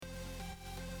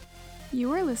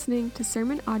You are listening to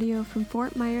sermon audio from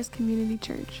Fort Myers Community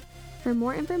Church. For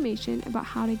more information about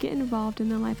how to get involved in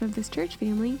the life of this church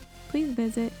family, please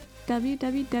visit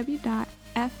www.fmcc.life.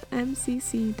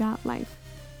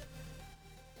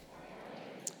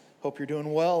 Hope you're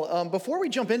doing well. Before we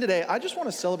jump in today, I just want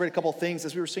to celebrate a couple things.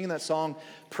 As we were singing that song,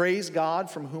 Praise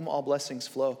God, from whom all blessings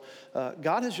flow.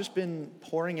 God has just been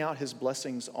pouring out his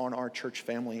blessings on our church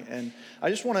family. And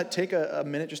I just want to take a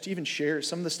minute just to even share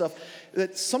some of the stuff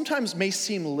that sometimes may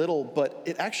seem little, but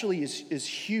it actually is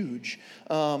huge.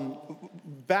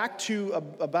 Back to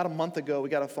about a month ago, we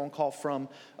got a phone call from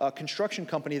a construction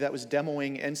company that was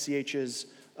demoing NCH's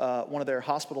one of their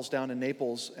hospitals down in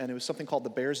Naples, and it was something called the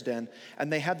Bear's Den.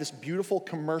 And they had this beautiful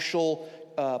commercial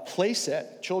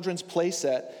children's play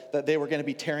set that they were going to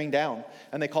be tearing down.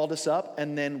 And they called us up,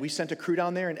 and then we sent a crew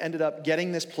down there and ended up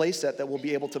getting this play set that we'll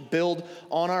be able to build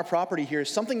on our property here.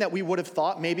 Something that we would have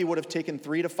thought maybe would have taken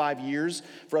 3 to 5 years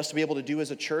for us to be able to do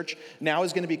as a church, now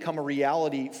is going to become a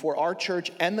reality for our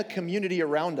church and the community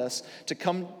around us to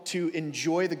come to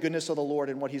enjoy the goodness of the Lord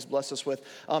and what he's blessed us with.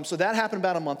 So that happened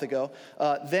about a month ago.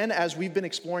 Then as we've been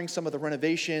exploring some of the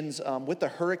renovations with the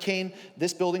hurricane,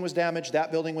 this building was damaged,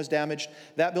 that building was damaged.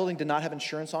 That building did not have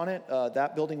insurance on it.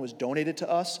 That building was donated to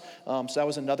us. So that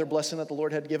was another blessing that the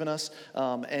Lord had given us.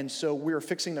 And so we were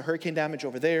fixing the hurricane damage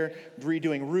over there,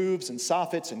 redoing roofs and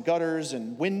soffits and gutters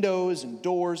and windows and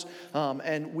doors.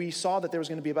 And we saw that there was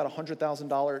going to be about $100,000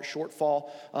 shortfall.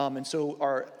 And so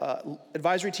our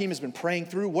advisory team has been praying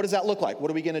through, what does that look like? What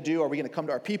are we going to do? Are we going to come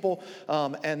to our people?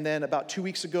 And then about 2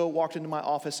 weeks ago, walked into my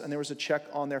office, and there was a check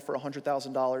on there for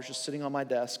 $100,000 just sitting on my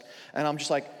desk. And I'm just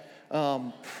like,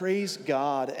 praise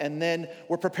God. And then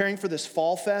we're preparing for this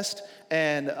Fall Fest,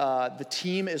 and the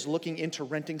team is looking into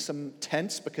renting some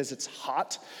tents because it's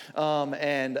hot,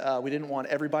 and we didn't want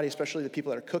everybody, especially the people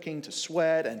that are cooking, to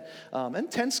sweat, and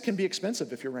tents can be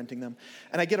expensive if you're renting them.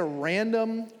 And I get a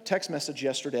random text message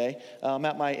yesterday. I'm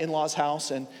at my in-laws'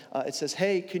 house, and it says,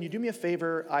 hey, can you do me a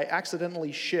favor? I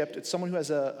accidentally shipped. It's someone who has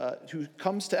who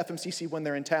comes to FMCC when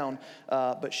they're in town,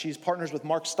 but she's partners with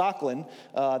Mark Stocklin.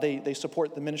 They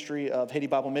support the ministry of Haiti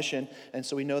Bible Mission, and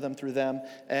so we know them through them.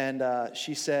 And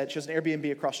she said, she has an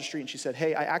Airbnb across the street, and she said,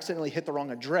 hey, I accidentally hit the wrong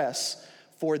address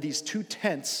for these 2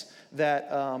 tents that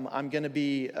I'm going to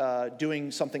be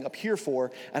doing something up here for,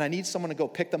 and I need someone to go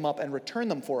pick them up and return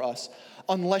them for us,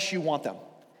 unless you want them.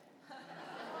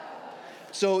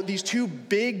 So these 2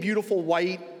 big, beautiful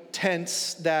white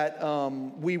tents that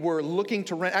we were looking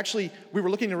to rent. Actually, we were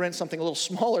looking to rent something a little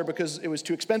smaller because it was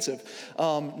too expensive.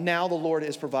 Now the Lord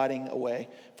is providing a way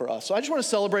for us. So I just want to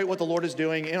celebrate what the Lord is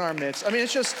doing in our midst. I mean,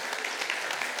 it's just...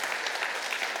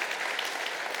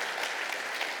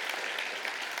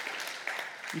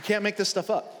 you can't make this stuff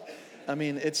up. I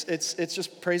mean, it's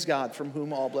just praise God, from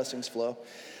whom all blessings flow.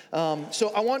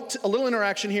 So I want a little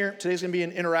interaction here. Today's going to be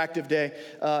an interactive day.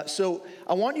 So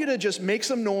I want you to just make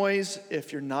some noise.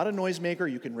 If you're not a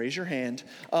noisemaker, you can raise your hand.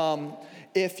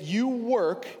 If you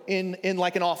work in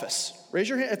like an office, raise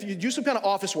your hand. If you do some kind of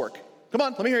office work, come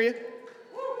on, let me hear you.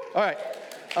 All right.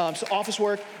 So office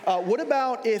work. What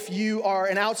about if you are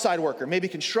an outside worker, maybe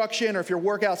construction, or if you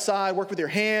work outside, work with your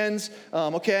hands?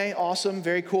 Okay, awesome,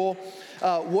 very cool.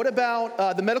 What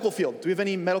about the medical field? Do we have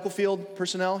any medical field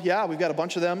personnel? Yeah, we've got a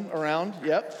bunch of them around.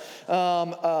 Yep.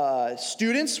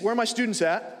 Students, where are my students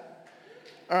at?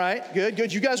 All right,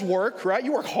 good. You guys work, right?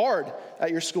 You work hard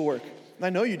at your schoolwork. I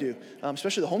know you do,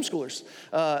 especially the homeschoolers.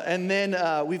 And then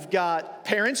we've got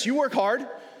parents. You work hard.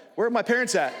 Where are my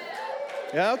parents at?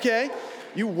 Yeah, okay.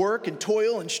 You work and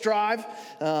toil and strive.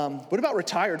 What about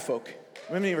retired folk? Do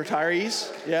we have any retirees?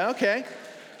 Yeah, okay.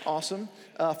 Awesome.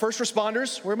 First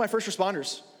responders. Where are my first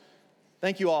responders?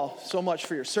 Thank you all so much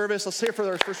for your service. Let's hear for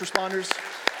our first responders.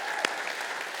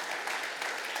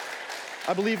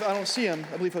 I don't see him.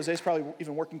 I believe Jose's probably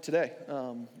even working today,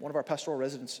 one of our pastoral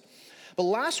residents. But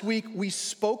last week, we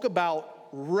spoke about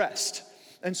rest.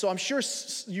 And so I'm sure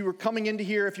you were coming into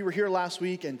here, if you were here last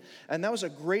week, and that was a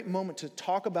great moment to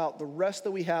talk about the rest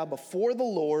that we have before the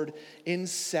Lord in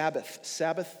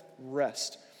Sabbath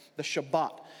rest, the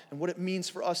Shabbat, and what it means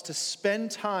for us to spend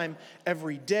time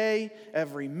every day,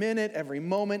 every minute, every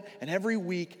moment, and every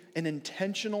week in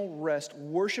intentional rest,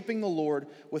 worshiping the Lord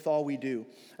with all we do.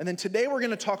 And then today we're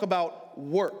going to talk about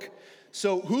work.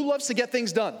 So who loves to get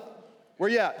things done?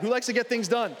 Where you at? Who likes to get things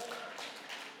done?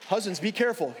 Husbands, be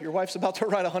careful. Your wife's about to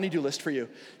write a honey-do list for you.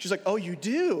 She's like, oh, you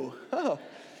do? Oh.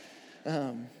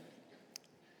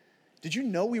 Did you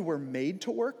know we were made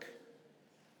to work?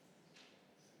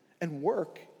 And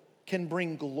work can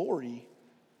bring glory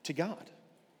to God.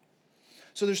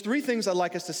 So there's 3 things I'd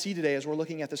like us to see today as we're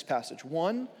looking at this passage.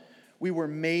 1, we were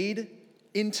made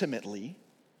intimately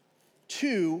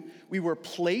 2, we were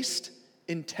placed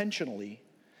intentionally.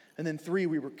 And then 3,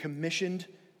 we were commissioned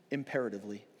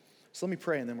imperatively. So let me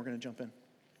pray and then we're going to jump in.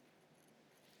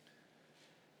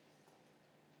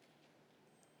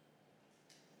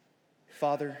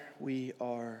 Father, we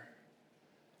are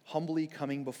humbly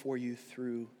coming before you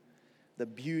through the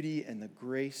beauty and the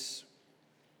grace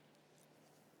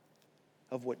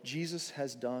of what Jesus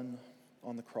has done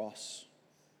on the cross.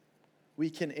 We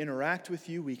can interact with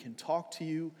you, we can talk to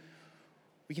you,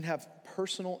 we can have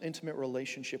personal, intimate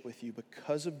relationship with you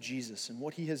because of Jesus and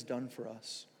what he has done for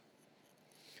us.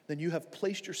 Then you have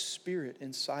placed your Spirit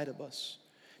inside of us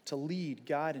to lead,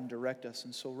 guide, and direct us.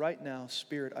 And so right now,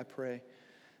 Spirit, I pray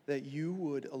that you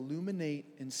would illuminate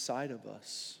inside of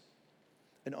us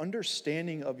an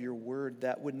understanding of your word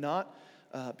that would not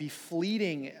be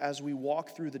fleeting as we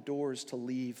walk through the doors to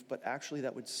leave, but actually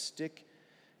that would stick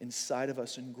inside of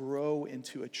us and grow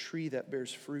into a tree that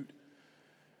bears fruit.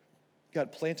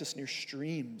 God, plant us near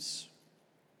streams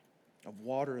of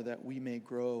water that we may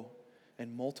grow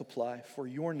and multiply for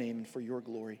your name and for your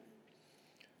glory.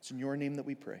 It's in your name that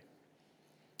we pray.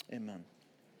 Amen.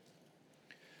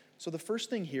 So the first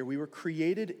thing here, we were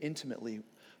created intimately.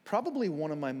 Probably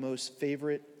one of my most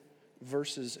favorite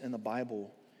verses in the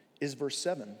Bible is verse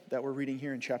 7 that we're reading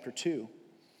here in chapter 2.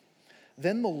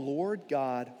 Then the Lord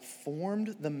God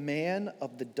formed the man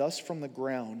of the dust from the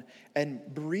ground and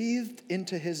breathed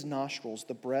into his nostrils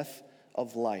the breath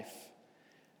of life.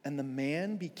 And the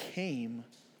man became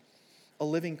a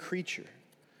living creature.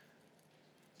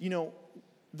 You know,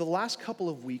 the last couple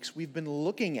of weeks we've been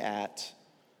looking at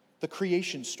the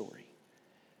creation story.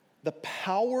 The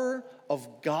power of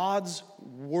God's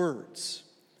words,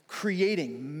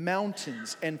 creating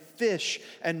mountains and fish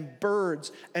and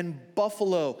birds and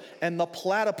buffalo and the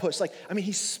platypus.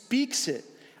 He speaks it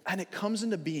and it comes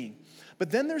into being.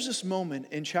 But then there's this moment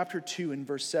in chapter 2 in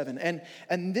verse 7.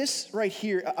 And this right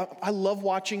here, I love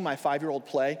watching my 5-year-old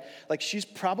play. She's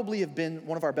probably have been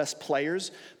one of our best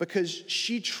players because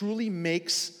she truly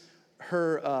makes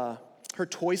her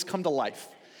toys come to life.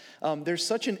 There's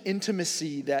such an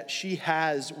intimacy that she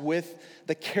has with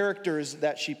the characters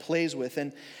that she plays with.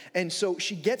 And so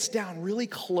she gets down really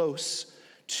close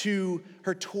to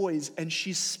her toys and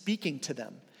she's speaking to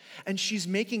them. And she's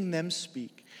making them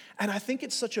speak. And I think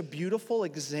it's such a beautiful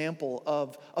example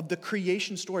of the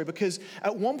creation story because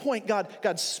at one point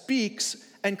God speaks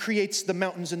and creates the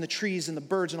mountains and the trees and the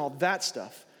birds and all that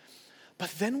stuff. But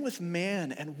then with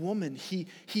man and woman, he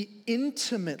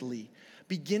intimately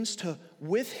begins to,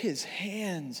 with his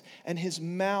hands and his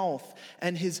mouth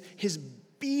and his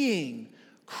being,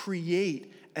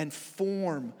 create and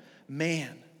form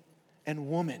man and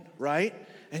woman, right?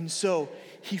 And so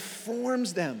he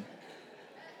forms them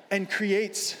and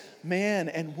creates man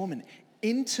and woman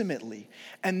intimately.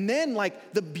 And then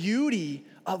the beauty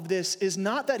of this is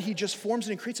not that he just forms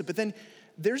it and creates it, but then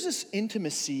there's this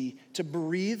intimacy to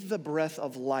breathe the breath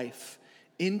of life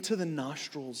into the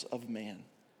nostrils of man.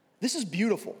 This is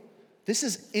beautiful. This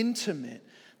is intimate.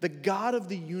 The God of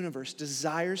the universe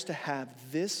desires to have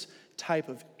this type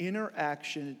of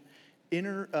interaction,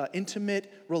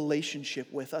 intimate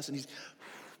relationship with us. And he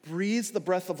breathes the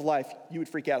breath of life. You would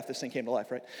freak out if this thing came to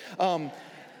life, right?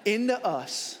 Into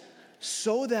us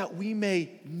so that we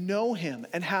may know him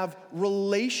and have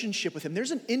relationship with him.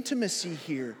 There's an intimacy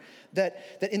here that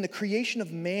in the creation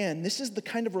of man, this is the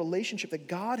kind of relationship that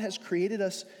God has created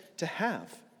us to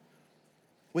have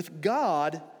with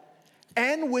God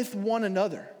and with one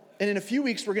another. And in a few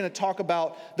weeks, we're going to talk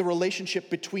about the relationship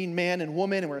between man and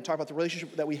woman, and we're going to talk about the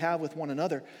relationship that we have with one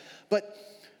another. But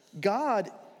God,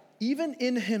 even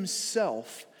in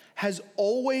himself, has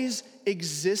always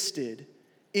existed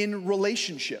in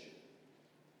relationship.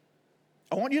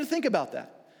 I want you to think about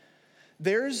that.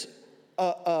 There's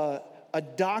a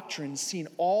doctrine seen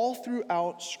all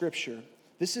throughout Scripture.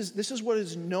 This is what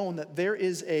is known, that there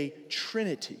is a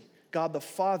Trinity. God the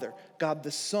Father, God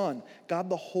the Son, God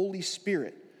the Holy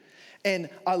Spirit. And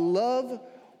I love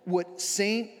what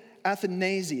Saint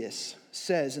Athanasius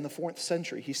says in the 4th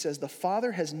century. He says, the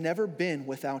Father has never been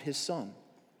without his Son.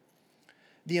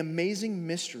 The amazing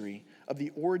mystery of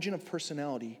the origin of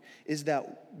personality is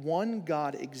that one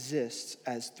God exists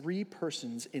as 3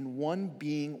 persons in one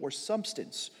being or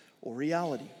substance or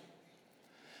reality.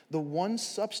 The one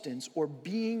substance or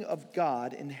being of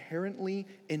God inherently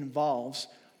involves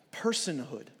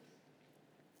personhood.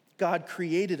 God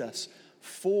created us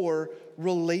for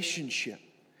relationship.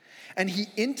 And he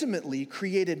intimately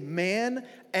created man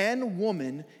and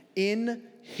woman in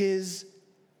his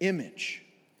image.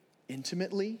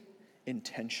 Intimately,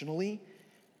 intentionally,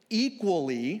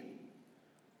 equally,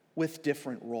 with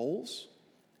different roles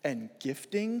and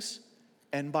giftings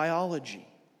and biology.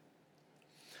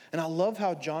 And I love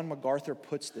how John MacArthur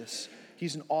puts this.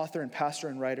 He's an author and pastor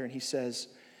and writer, and he says,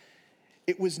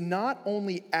 "It was not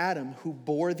only Adam who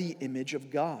bore the image of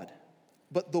God,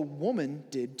 but the woman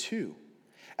did too,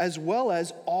 as well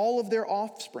as all of their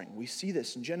offspring." We see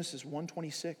this in Genesis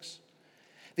 1:26.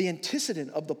 The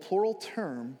antecedent of the plural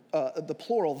term, the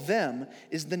plural them,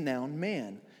 is the noun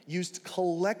man, used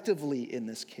collectively in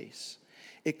this case.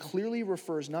 It clearly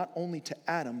refers not only to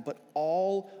Adam, but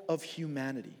all of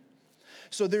humanity.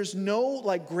 So there's no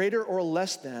greater or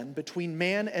less than between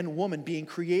man and woman being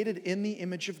created in the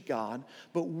image of God,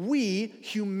 but we,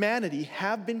 humanity,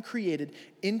 have been created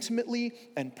intimately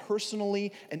and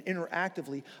personally and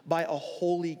interactively by a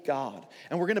holy God.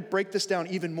 And we're going to break this down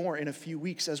even more in a few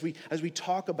weeks as we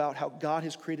talk about how God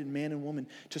has created man and woman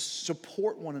to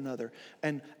support one another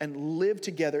and live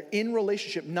together in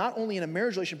relationship, not only in a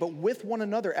marriage relationship, but with one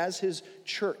another as his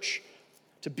church,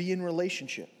 to be in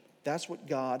relationship. That's what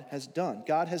God has done.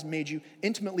 God has made you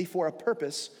intimately for a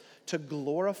purpose, to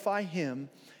glorify him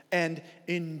and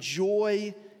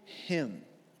enjoy him.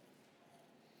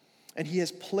 And he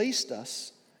has placed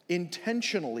us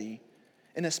intentionally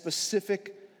in a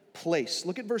specific place.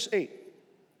 Look at verse 8.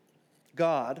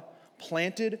 God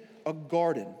planted a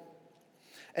garden,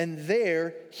 and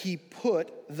there he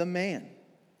put the man.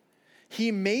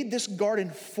 He made this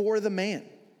garden for the man.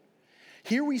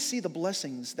 Here we see the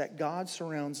blessings that God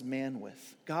surrounds man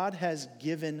with. God has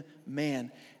given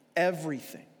man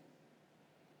everything.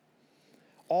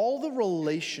 All the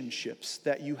relationships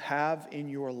that you have in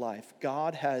your life,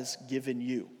 God has given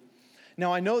you.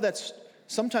 Now, I know that's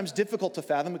sometimes difficult to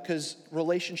fathom because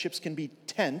relationships can be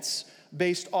tense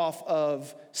based off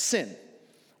of sin.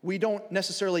 We don't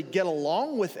necessarily get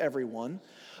along with everyone,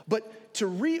 but to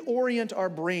reorient our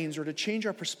brains or to change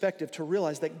our perspective to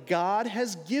realize that God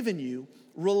has given you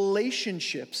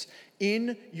relationships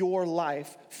in your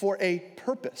life for a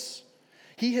purpose.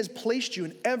 He has placed you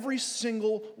in every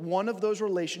single one of those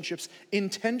relationships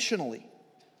intentionally.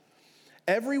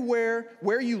 Everywhere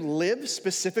where you live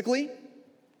specifically,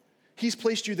 he's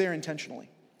placed you there intentionally.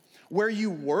 Where you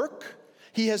work,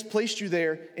 he has placed you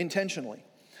there intentionally.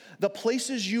 The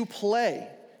places you play,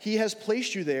 he has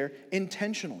placed you there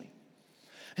intentionally.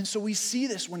 And so we see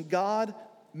this when God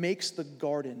makes the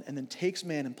garden and then takes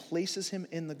man and places him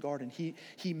in the garden.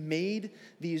 He made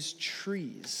these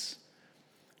trees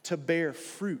to bear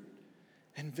fruit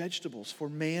and vegetables for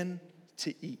man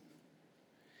to eat.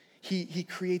 He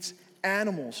creates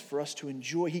animals for us to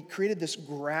enjoy. He created this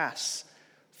grass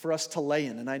for us to lay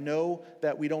in. And I know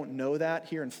that we don't know that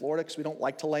here in Florida because we don't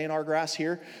like to lay in our grass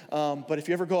here. But if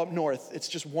you ever go up north, it's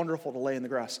just wonderful to lay in the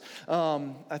grass.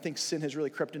 I think sin has really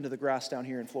crept into the grass down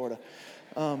here in Florida.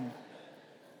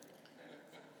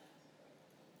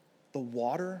 The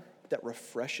water that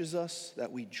refreshes us,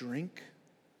 that we drink,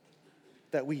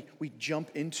 that we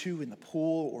jump into in the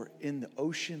pool or in the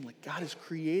ocean, God has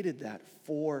created that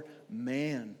for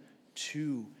man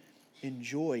to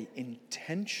enjoy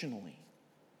intentionally.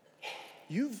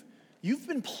 You've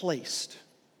been placed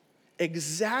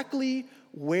exactly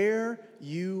where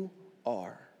you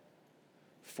are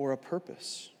for a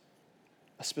purpose,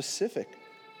 a specific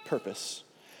purpose,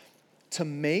 to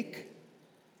make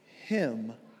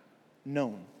him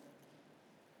known.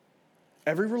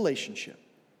 Every relationship,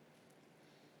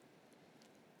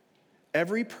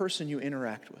 every person you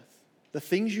interact with, the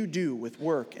things you do with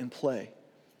work and play,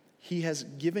 he has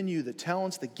given you the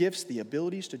talents, the gifts, the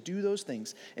abilities to do those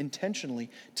things intentionally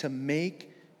to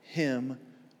make him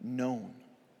known.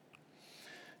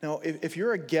 Now, if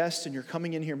you're a guest and you're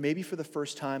coming in here maybe for the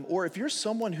first time, or if you're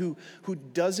someone who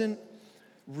doesn't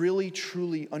really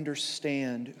truly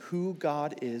understand who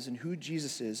God is and who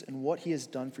Jesus is and what he has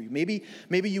done for you, maybe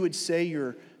you would say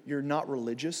you're not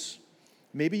religious.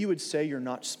 Maybe you would say you're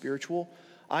not spiritual.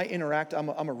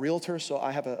 I'm a realtor, so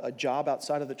I have a job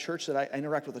outside of the church that I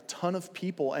interact with a ton of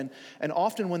people. And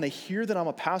often when they hear that I'm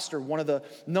a pastor, one of the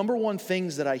number one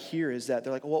things that I hear is that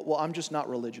they're like, well, I'm just not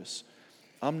religious.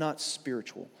 I'm not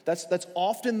spiritual. That's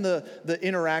often the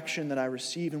interaction that I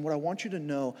receive. And what I want you to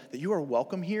know, that you are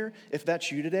welcome here if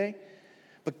that's you today.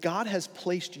 But God has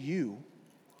placed you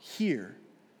here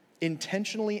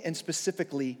intentionally and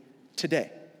specifically today,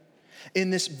 in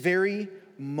this very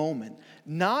moment,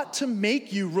 not to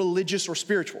make you religious or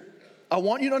spiritual. I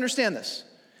want you to understand this.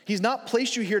 He's not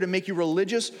placed you here to make you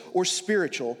religious or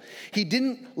spiritual. He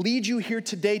didn't lead you here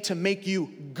today to make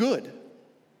you good.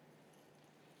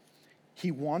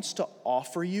 He wants to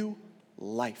offer you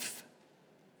life.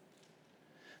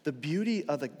 The beauty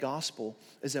of the gospel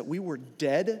is that we were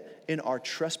dead in our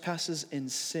trespasses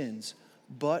and sins,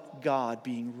 But God,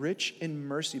 being rich in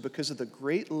mercy because of the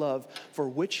great love for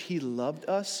which he loved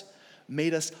us,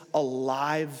 made us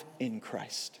alive in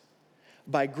Christ.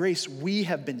 By grace, we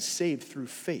have been saved through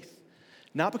faith,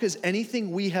 not because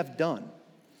anything we have done,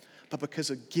 but because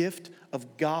a gift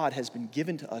of God has been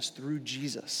given to us through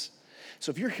Jesus. So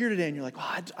if you're here today and you're like,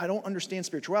 oh, I don't understand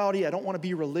spirituality, I don't want to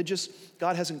be religious,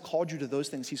 God hasn't called you to those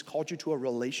things. He's called you to a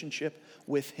relationship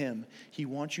with him. He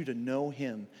wants you to know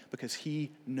him because he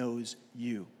knows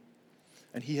you.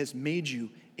 And he has made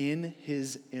you in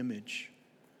his image.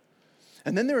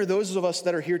 And then there are those of us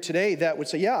that are here today that would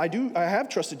say, yeah, I have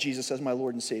trusted Jesus as my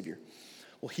Lord and Savior.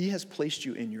 Well, he has placed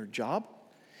you in your job.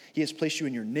 He has placed you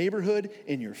in your neighborhood,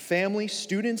 in your family,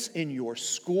 students, in your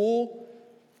school,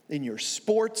 in your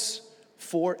sports,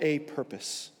 for a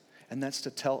purpose, and that's to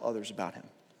tell others about him.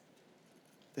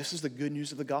 This is the good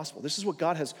news of the gospel. This is what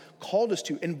God has called us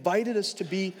to, invited us to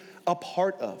be a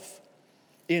part of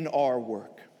in our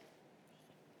work.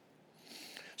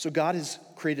 So God has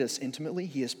created us intimately.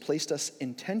 He has placed us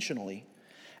intentionally,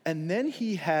 and then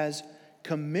he has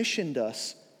commissioned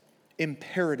us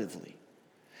imperatively.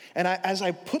 And as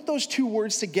I put those two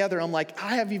words together, I'm like,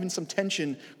 I have even some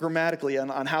tension grammatically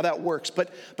on how that works.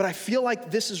 But I feel like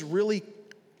this is really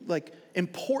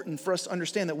important for us to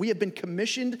understand that we have been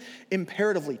commissioned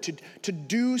imperatively to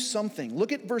do something.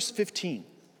 Look at verse 15.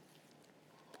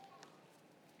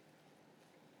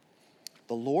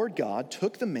 The Lord God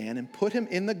took the man and put him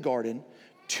in the garden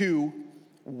to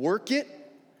work it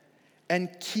and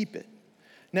keep it.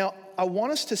 Now, I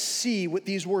want us to see what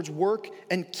these words work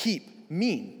and keep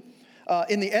mean.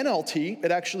 In the NLT,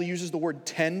 it actually uses the word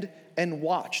tend and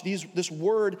watch. This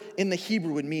word in the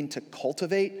Hebrew would mean to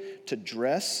cultivate, to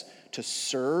dress, to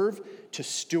serve, to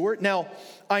steward. Now,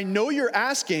 I know you're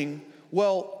asking,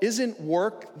 well, isn't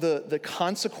work the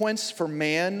consequence for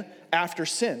man after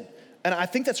sin? And I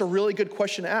think that's a really good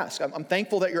question to ask. I'm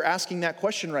thankful that you're asking that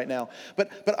question right now.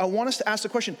 But I want us to ask the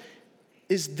question,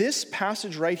 is this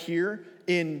passage right here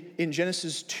in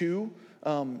Genesis 2,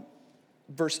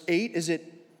 verse 8, is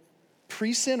it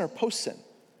pre-sin or post-sin?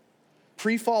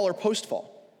 Pre-fall or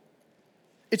post-fall?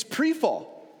 It's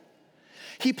pre-fall.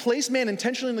 He placed man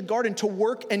intentionally in the garden to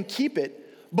work and keep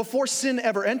it before sin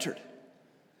ever entered.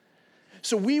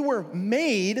 So we were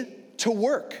made to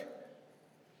work.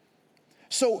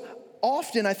 So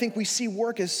often I think we see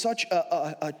work as such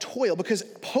a toil because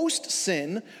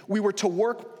post-sin we were to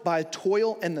work by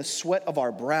toil and the sweat of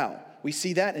our brow. We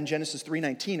see that in Genesis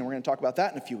 3:19, and we're going to talk about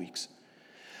that in a few weeks.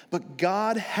 But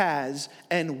God has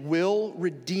and will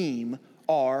redeem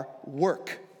our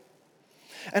work.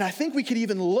 And I think we could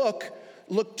even look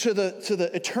to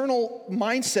the eternal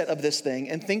mindset of this thing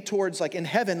and think towards like in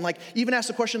heaven, like even ask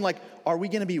the question like, are we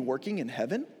going to be working in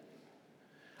heaven?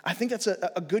 I think that's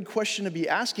a good question to be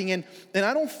asking. And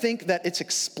I don't think that it's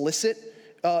explicit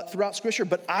throughout Scripture,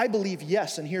 but I believe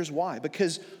yes, and here's why.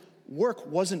 Because work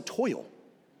wasn't toil.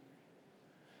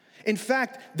 In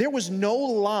fact, there was no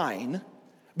line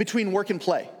between work and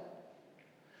play.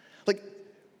 Like,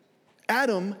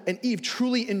 Adam and Eve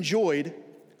truly enjoyed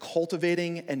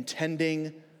cultivating and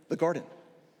tending the garden.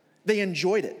 They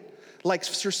enjoyed it. Like,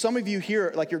 for some of you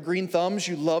here, like your green thumbs,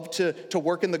 you love to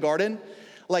work in the garden.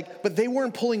 Like, but they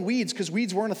weren't pulling weeds because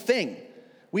weeds weren't a thing.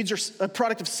 Weeds are a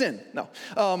product of sin. No.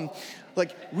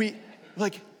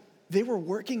 They were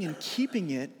working and keeping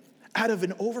it out of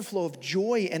an overflow of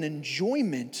joy and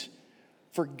enjoyment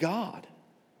for God.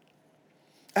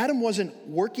 Adam wasn't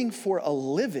working for a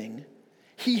living.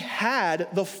 He had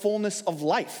the fullness of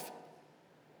life.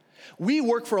 We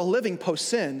work for a living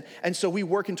post-sin, and so we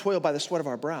work and toil by the sweat of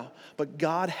our brow. But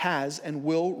God has and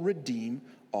will redeem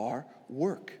our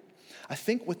work. I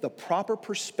think with the proper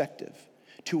perspective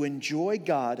to enjoy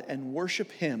God and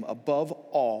worship him above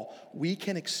all, we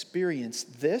can experience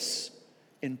this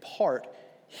in part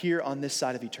here on this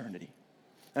side of eternity.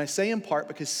 And I say in part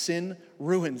because sin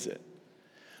ruins it.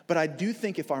 But I do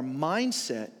think if our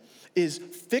mindset is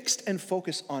fixed and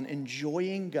focused on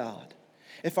enjoying God,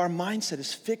 if our mindset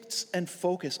is fixed and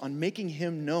focused on making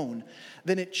him known,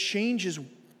 then it changes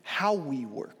how we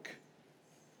work.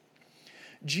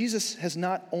 Jesus has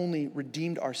not only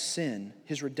redeemed our sin,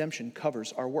 his redemption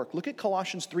covers our work. Look at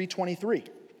Colossians 3:23.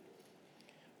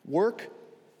 Work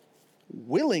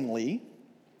willingly,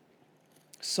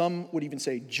 some would even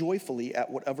say joyfully, at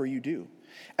whatever you do,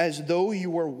 as though you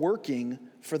were working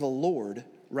for the Lord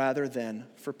rather than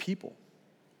for people.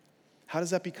 How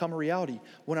does that become a reality?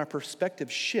 When our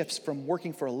perspective shifts from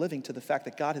working for a living to the fact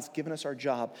that God has given us our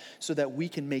job so that we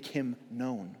can make him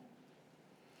known.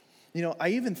 You know, I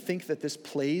even think that this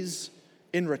plays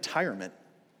in retirement.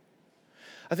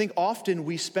 I think often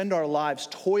we spend our lives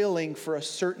toiling for a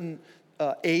certain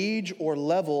age or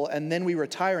level, and then we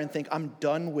retire and think, I'm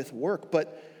done with work.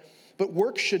 But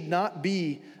work should not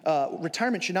be,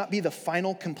 retirement should not be the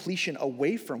final completion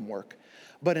away from work,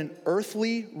 but an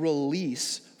earthly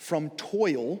release from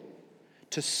toil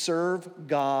to serve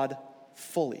God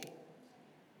fully.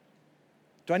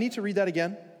 Do I need to read that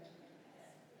again?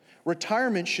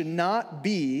 Retirement should not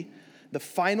be the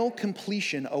final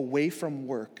completion away from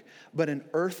work, but an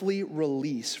earthly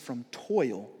release from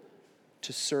toil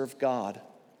to serve God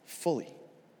fully.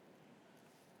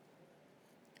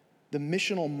 The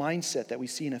missional mindset that we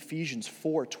see in Ephesians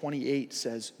 4:28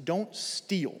 says, don't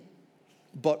steal,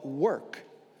 but work,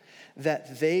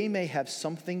 that they may have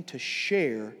something to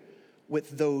share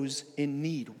with those in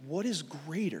need. What is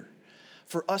greater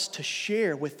for us to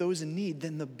share with those in need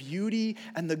than the beauty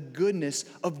and the goodness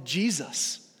of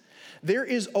Jesus? There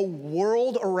is a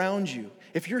world around you.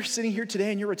 If you're sitting here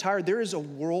today and you're retired, there is a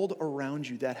world around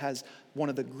you that has one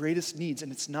of the greatest needs,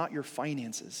 and it's not your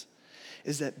finances,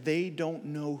 is that they don't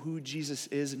know who Jesus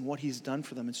is and what he's done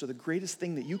for them. And so the greatest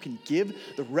thing that you can give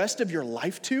the rest of your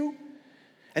life to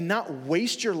and not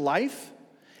waste your life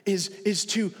is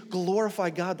to glorify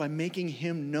God by making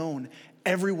him known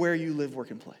everywhere you live, work,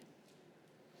 and play.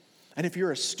 And if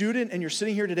you're a student and you're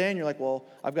sitting here today and you're like, well,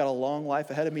 I've got a long life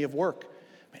ahead of me of work,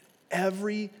 man,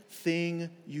 everything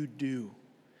you do,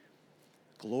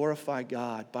 glorify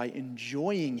God by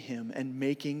enjoying him and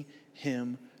making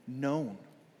him known.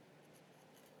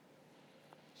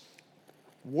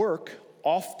 Work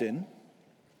often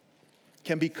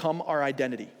can become our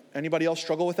identity. Anybody else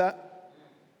struggle with that?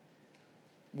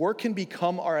 Work can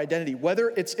become our identity, whether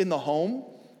it's in the home,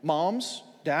 moms,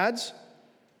 dads,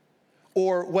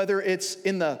 or whether it's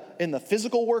in the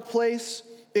physical workplace.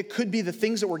 It could be the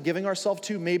things that we're giving ourselves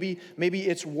to. Maybe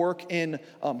it's work in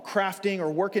crafting or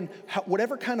work in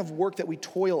whatever kind of work that we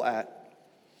toil at.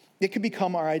 It could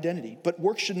become our identity. But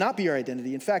work should not be our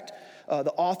identity. In fact,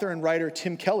 the author and writer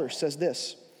Tim Keller says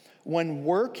this: when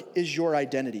work is your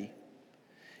identity,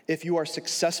 if you are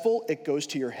successful, it goes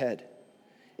to your head.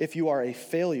 If you are a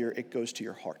failure, it goes to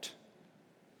your heart.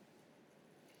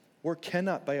 Work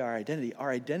cannot be our identity.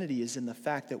 Our identity is in the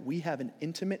fact that we have an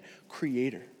intimate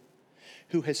creator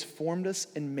who has formed us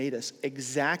and made us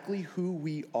exactly who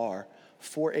we are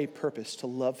for a purpose, to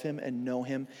love him and know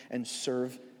him and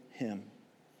serve him.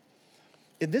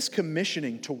 In this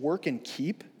commissioning to work and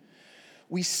keep,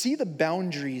 we see the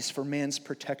boundaries for man's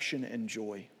protection and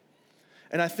joy.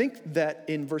 And I think that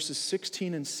in verses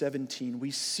 16 and 17,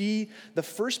 we see the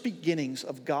first beginnings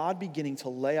of God beginning to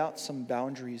lay out some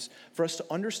boundaries for us to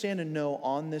understand and know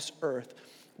on this earth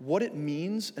what it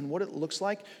means and what it looks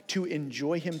like to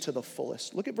enjoy him to the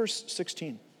fullest. Look at verse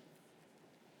 16.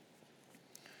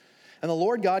 And the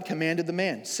Lord God commanded the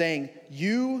man, saying,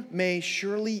 you may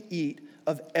surely eat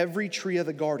of every tree of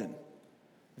the garden.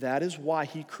 That is why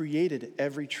he created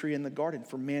every tree in the garden,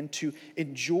 for man to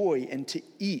enjoy and to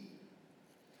eat.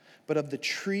 But of the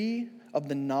tree of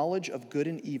the knowledge of good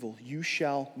and evil you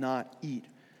shall not eat,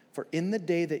 for in the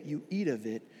day that you eat of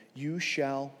it, you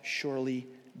shall surely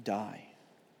die.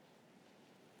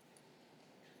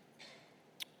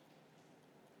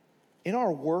 In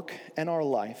our work and our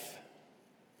life,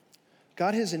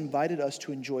 God has invited us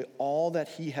to enjoy all that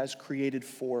he has created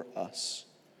for us.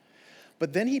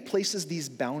 But then he places these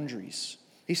boundaries.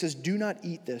 He says, do not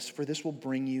eat this, for this will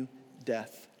bring you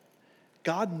death.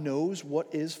 God knows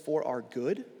what is for our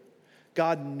good.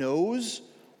 God knows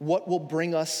what will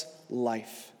bring us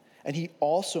life. And he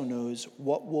also knows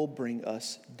what will bring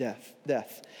us death.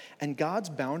 And God's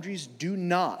boundaries do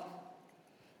not,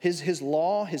 his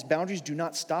law, his boundaries do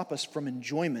not stop us from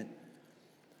enjoyment.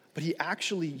 But he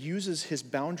actually uses his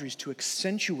boundaries to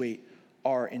accentuate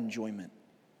our enjoyment.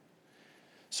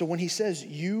 So when he says,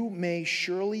 you may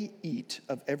surely eat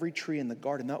of every tree in the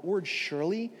garden, that word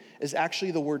surely is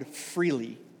actually the word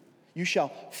freely. You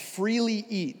shall freely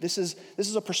eat. This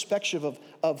is a perspective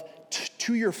of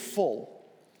to your full,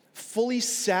 fully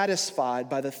satisfied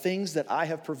by the things that I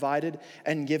have provided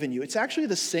and given you. It's actually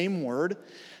the same word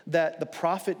that the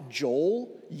prophet Joel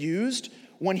used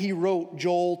when he wrote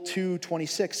Joel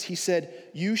 2:26. He said,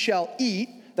 you shall eat,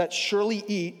 that surely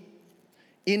eat,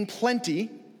 in plenty,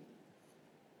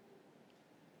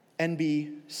 and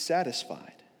be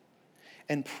satisfied,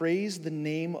 and praise the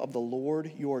name of the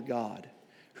Lord your God,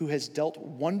 who has dealt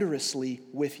wondrously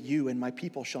with you, and my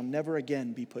people shall never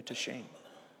again be put to shame.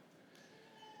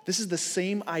 This is the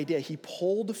same idea. He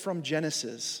pulled from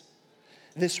Genesis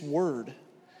this word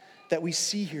that we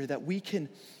see here, that we can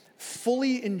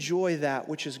fully enjoy that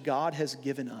which is God has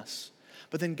given us.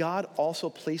 But then God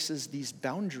also places these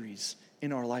boundaries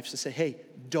in our lives to say, hey,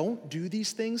 don't do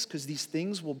these things because these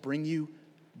things will bring you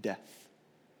death.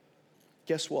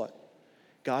 guess what?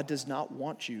 God does not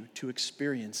want you to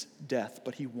experience death,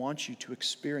 but he wants you to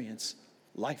experience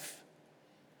life.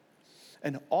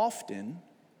 And often,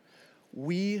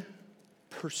 we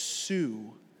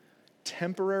pursue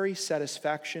temporary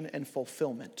satisfaction and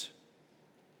fulfillment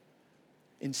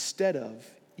instead of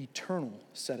eternal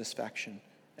satisfaction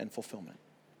and fulfillment.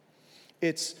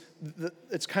 It's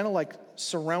kind of like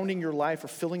surrounding your life or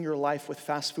filling your life with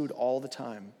fast food all the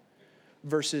time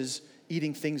versus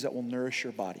eating things that will nourish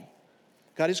your body.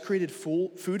 God has created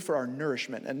food for our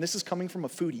nourishment, and this is coming from a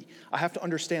foodie. I have to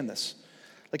understand this.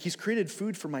 Like, he's created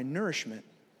food for my nourishment,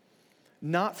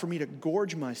 not for me to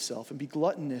gorge myself and be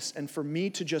gluttonous and for me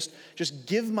to just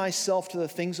give myself to the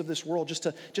things of this world just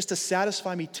to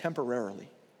satisfy me temporarily.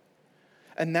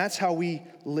 And that's how we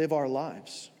live our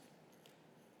lives.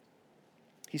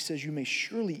 He says, you may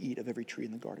surely eat of every tree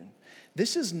in the garden.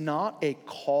 This is not a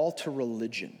call to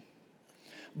religion,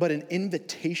 but an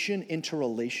invitation into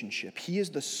relationship. He is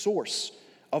the source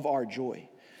of our joy.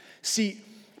 See,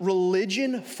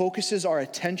 religion focuses our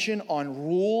attention on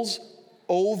rules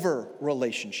over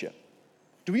relationship.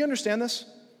 Do we understand this?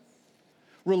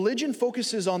 Religion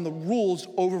focuses on the rules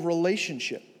over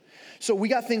relationship. So we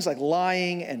got things like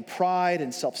lying and pride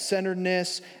and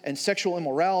self-centeredness and sexual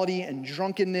immorality and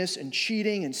drunkenness and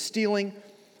cheating and stealing.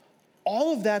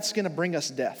 All of that's going to bring us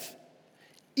death,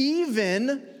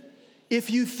 even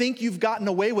if you think you've gotten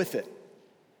away with it.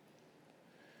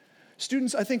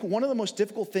 Students, I think one of the most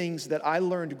difficult things that I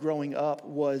learned growing up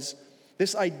was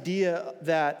this idea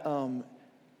that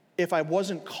if I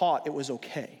wasn't caught, it was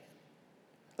okay.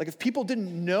 Like, if people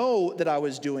didn't know that I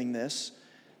was doing this,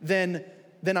 then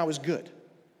I was good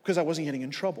because I wasn't getting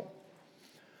in trouble.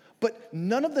 But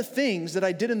none of the things that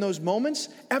I did in those moments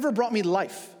ever brought me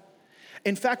life.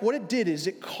 In fact, what it did is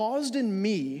it caused in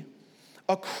me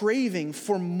a craving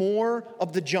for more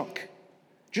of the junk,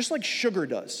 just like sugar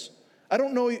does. I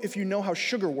don't know if you know how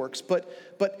sugar works,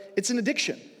 but it's an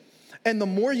addiction. And the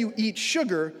more you eat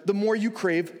sugar, the more you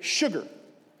crave sugar.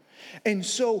 And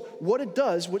so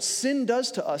what sin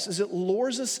does to us is it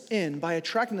lures us in by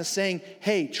attracting us, saying,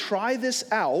 hey, try this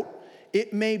out.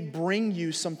 It may bring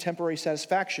you some temporary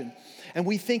satisfaction. And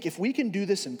we think if we can do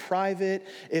this in private,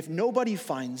 if nobody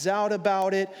finds out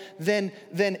about it, then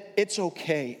it's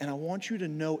okay. And I want you to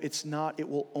know it's not. It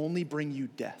will only bring you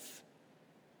death.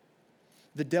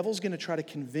 The devil's going to try to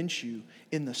convince you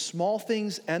in the small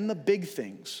things and the big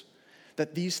things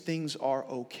that these things are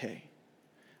okay.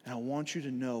 And I want you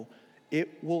to know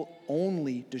it will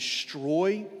only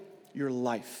destroy your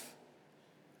life.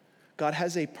 God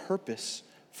has a purpose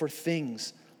for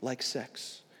things like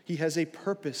sex. He has a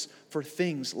purpose for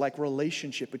things like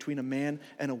relationship between a man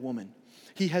and a woman.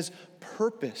 He has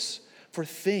purpose for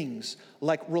things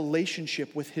like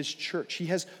relationship with his church. He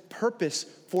has purpose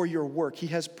for your work. He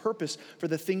has purpose for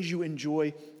the things you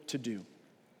enjoy to do.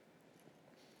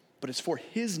 But it's for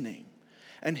his name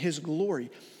and his glory.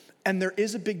 And there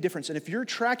is a big difference. And if you're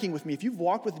tracking with me, if you've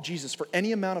walked with Jesus for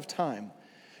any amount of time,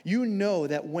 you know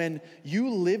that when you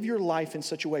live your life in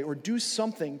such a way or do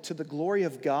something to the glory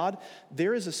of God,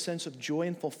 there is a sense of joy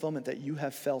and fulfillment that you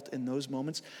have felt in those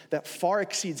moments that far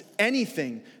exceeds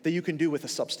anything that you can do with a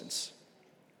substance.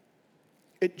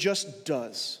 It just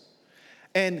does.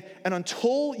 And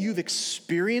until you've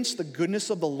experienced the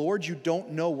goodness of the Lord, you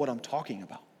don't know what I'm talking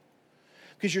about.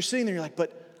 Because you're sitting there, you're like,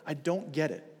 but I don't get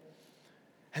it.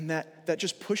 And that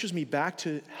just pushes me back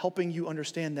to helping you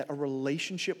understand that a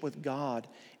relationship with God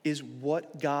is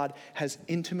what God has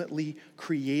intimately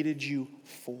created you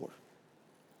for.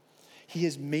 He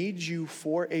has made you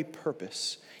for a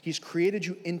purpose. He's created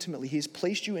you intimately. He's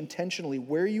placed you intentionally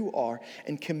where you are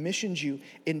and commissioned you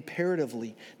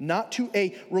imperatively, not to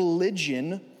a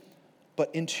religion,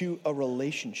 but into a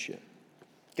relationship.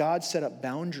 God set up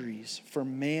boundaries for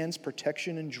man's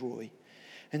protection and joy.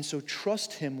 And so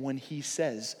trust him when he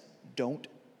says, don't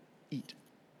eat.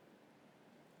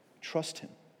 Trust him.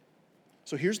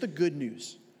 So here's the good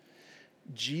news.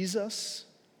 Jesus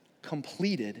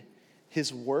completed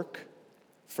his work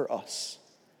for us.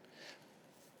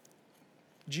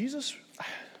 Jesus,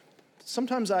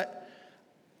 sometimes I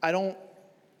don't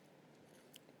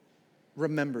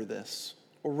remember this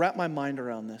or wrap my mind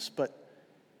around this, but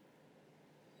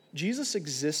Jesus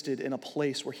existed in a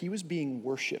place where he was being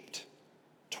worshiped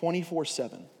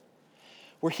 24/7,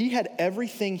 where he had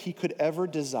everything he could ever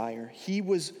desire. He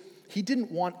didn't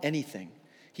want anything.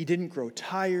 He didn't grow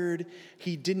tired.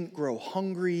 He didn't grow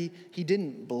hungry. He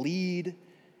didn't bleed.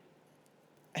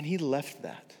 And he left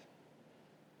that.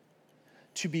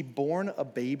 To be born a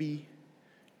baby,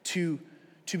 to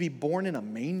be born in a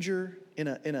manger, in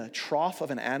a trough of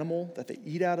an animal that they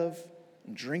eat out of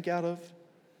and drink out of,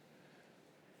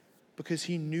 because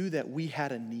he knew that we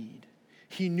had a need.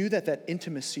 He knew that that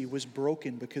intimacy was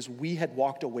broken because we had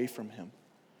walked away from him.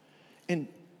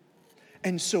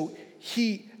 And so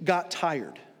he got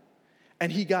tired,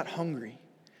 and he got hungry,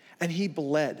 and he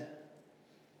bled,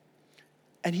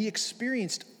 and he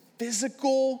experienced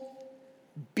physical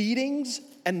beatings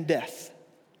and death.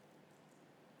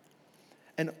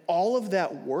 And all of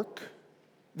that work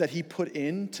that he put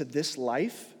into this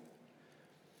life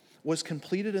was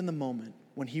completed in the moment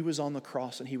when he was on the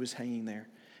cross and he was hanging there.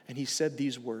 And he said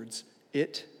these words,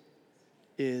 "It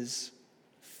is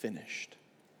finished."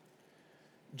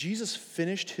 Jesus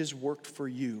finished his work for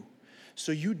you,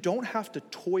 so you don't have to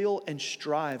toil and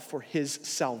strive for his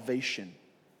salvation.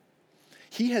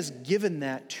 He has given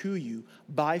that to you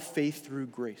by faith through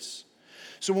grace.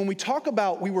 So when we talk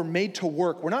about we were made to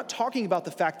work, we're not talking about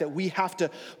the fact that we have to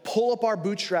pull up our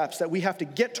bootstraps, that we have to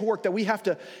get to work, that we have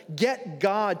to get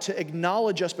God to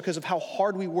acknowledge us because of how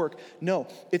hard we work. No,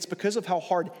 it's because of how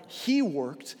hard he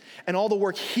worked and all the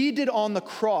work he did on the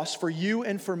cross for you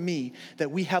and for me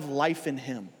that we have life in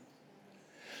him.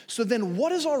 So then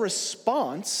what is our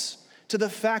response to the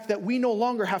fact that we no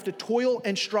longer have to toil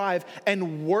and strive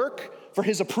and work for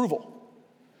his approval?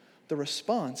 The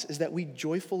response is that we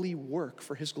joyfully work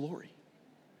for his glory.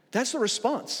 That's the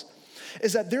response,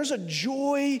 is that there's a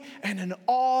joy and an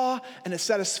awe and a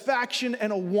satisfaction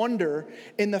and a wonder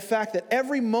in the fact that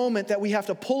every moment that we have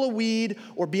to pull a weed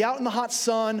or be out in the hot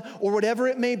sun or whatever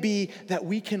it may be, that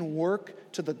we can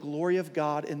work to the glory of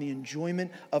God and the enjoyment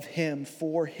of him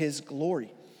for his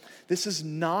glory. This is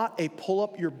not a pull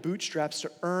up your bootstraps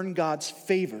to earn God's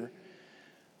favor,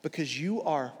 because you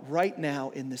are right now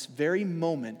in this very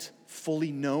moment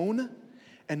fully known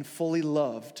and fully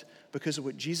loved because of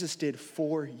what Jesus did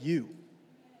for you.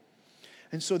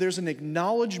 And so there's an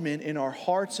acknowledgement in our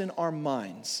hearts and our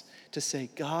minds to say,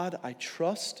 God, I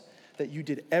trust that you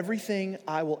did everything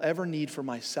I will ever need for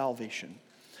my salvation.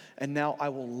 And now I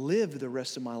will live the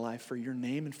rest of my life for your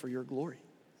name and for your glory.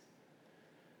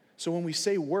 So when we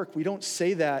say work, we don't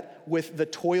say that with the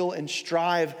toil and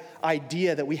strive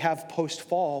idea that we have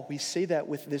post-fall. We say that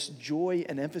with this joy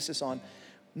and emphasis on,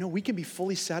 no, we can be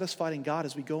fully satisfied in God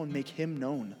as we go and make him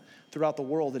known throughout the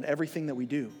world in everything that we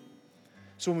do.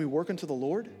 So when we work unto the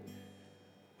Lord,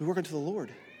 we work unto the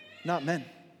Lord, not men.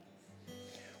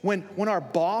 When our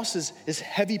boss is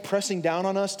heavy pressing down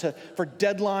on us for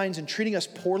deadlines and treating us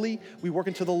poorly, we work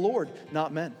unto the Lord,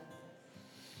 not men.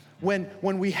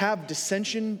 When we have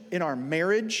dissension in our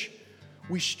marriage,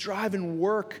 we strive and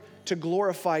work to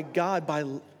glorify God by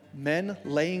men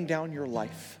laying down your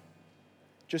life,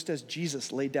 just as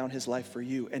Jesus laid down his life for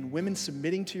you, and women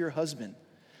submitting to your husband,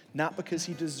 not because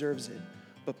he deserves it,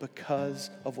 but because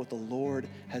of what the Lord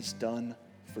has done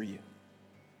for you.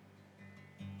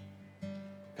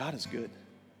 God is good,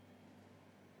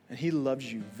 and he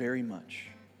loves you very much.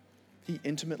 He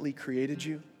intimately created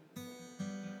you.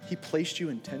 He placed you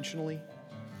intentionally,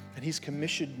 and he's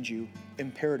commissioned you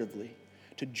imperatively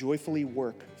to joyfully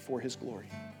work for his glory.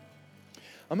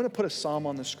 I'm going to put a psalm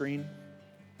on the screen,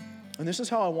 and this is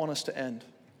how I want us to end.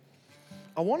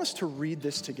 I want us to read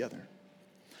this together.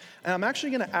 And I'm actually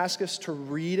going to ask us to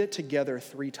read it together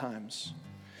 3 times.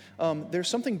 There's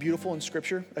something beautiful in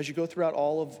Scripture as you go throughout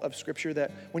all of Scripture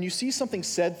that when you see something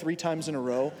said 3 times in a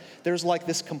row, there's like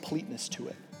this completeness to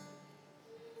it.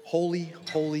 Holy,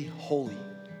 holy, holy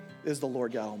is the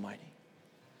Lord God Almighty.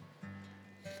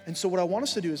 And so what I want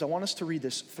us to do is I want us to read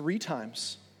this 3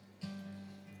 times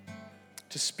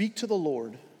to speak to the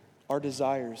Lord our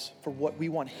desires for what we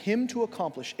want him to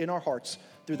accomplish in our hearts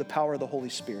through the power of the Holy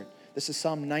Spirit. This is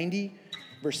Psalm 90,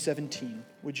 verse 17.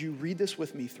 Would you read this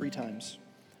with me 3 times?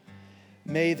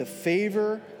 May the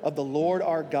favor of the Lord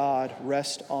our God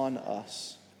rest on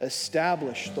us.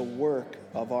 Establish the work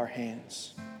of our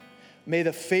hands. May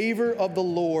the favor of the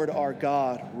Lord our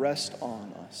God rest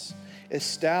on us.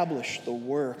 Establish the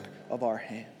work of our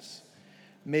hands.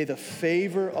 May the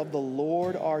favor of the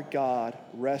Lord our God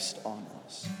rest on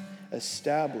us.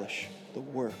 Establish the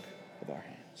work of our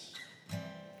hands.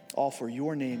 All for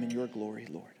your name and your glory,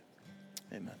 Lord.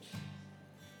 Amen.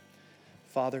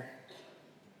 Father,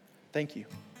 thank you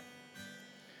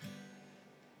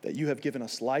that you have given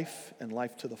us life and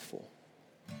life to the full.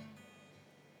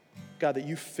 God, that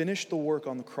you finished the work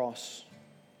on the cross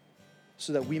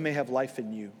so that we may have life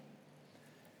in you.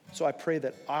 So I pray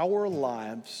that our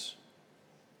lives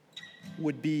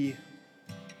would be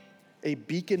a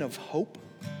beacon of hope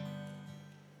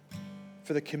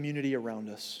for the community around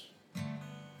us.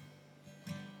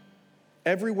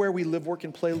 Everywhere we live, work,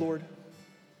 and play, Lord,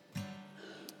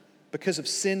 because of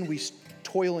sin, we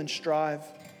toil and strive.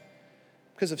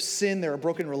 Because of sin, there are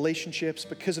broken relationships.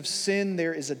 Because of sin,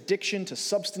 there is addiction to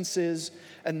substances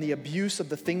and the abuse of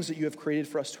the things that you have created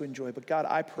for us to enjoy. But God,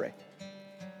 I pray,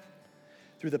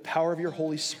 through the power of your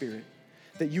Holy Spirit,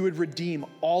 that you would redeem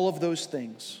all of those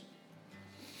things,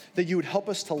 that you would help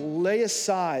us to lay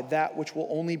aside that which will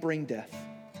only bring death,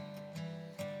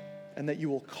 and that you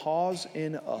will cause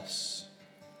in us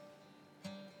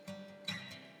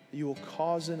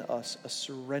a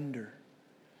surrender,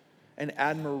 an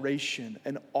admiration,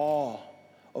 an awe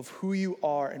of who you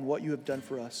are and what you have done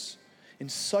for us in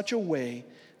such a way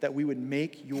that we would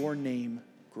make your name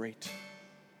great.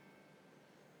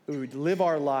 That we would live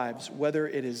our lives, whether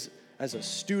it is as a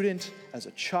student, as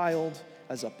a child,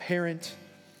 as a parent,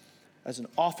 as an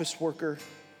office worker,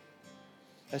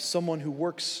 as someone who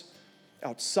works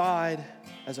outside,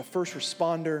 as a first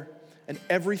responder, and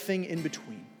everything in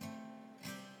between.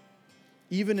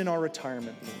 Even in our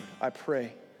retirement, Lord, I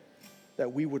pray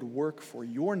that we would work for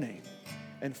your name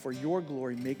and for your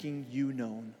glory, making you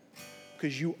known,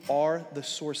 because you are the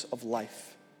source of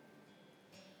life.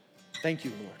 Thank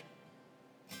you, Lord,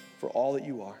 for all that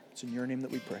you are. It's in your name that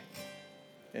we pray.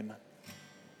 Amen.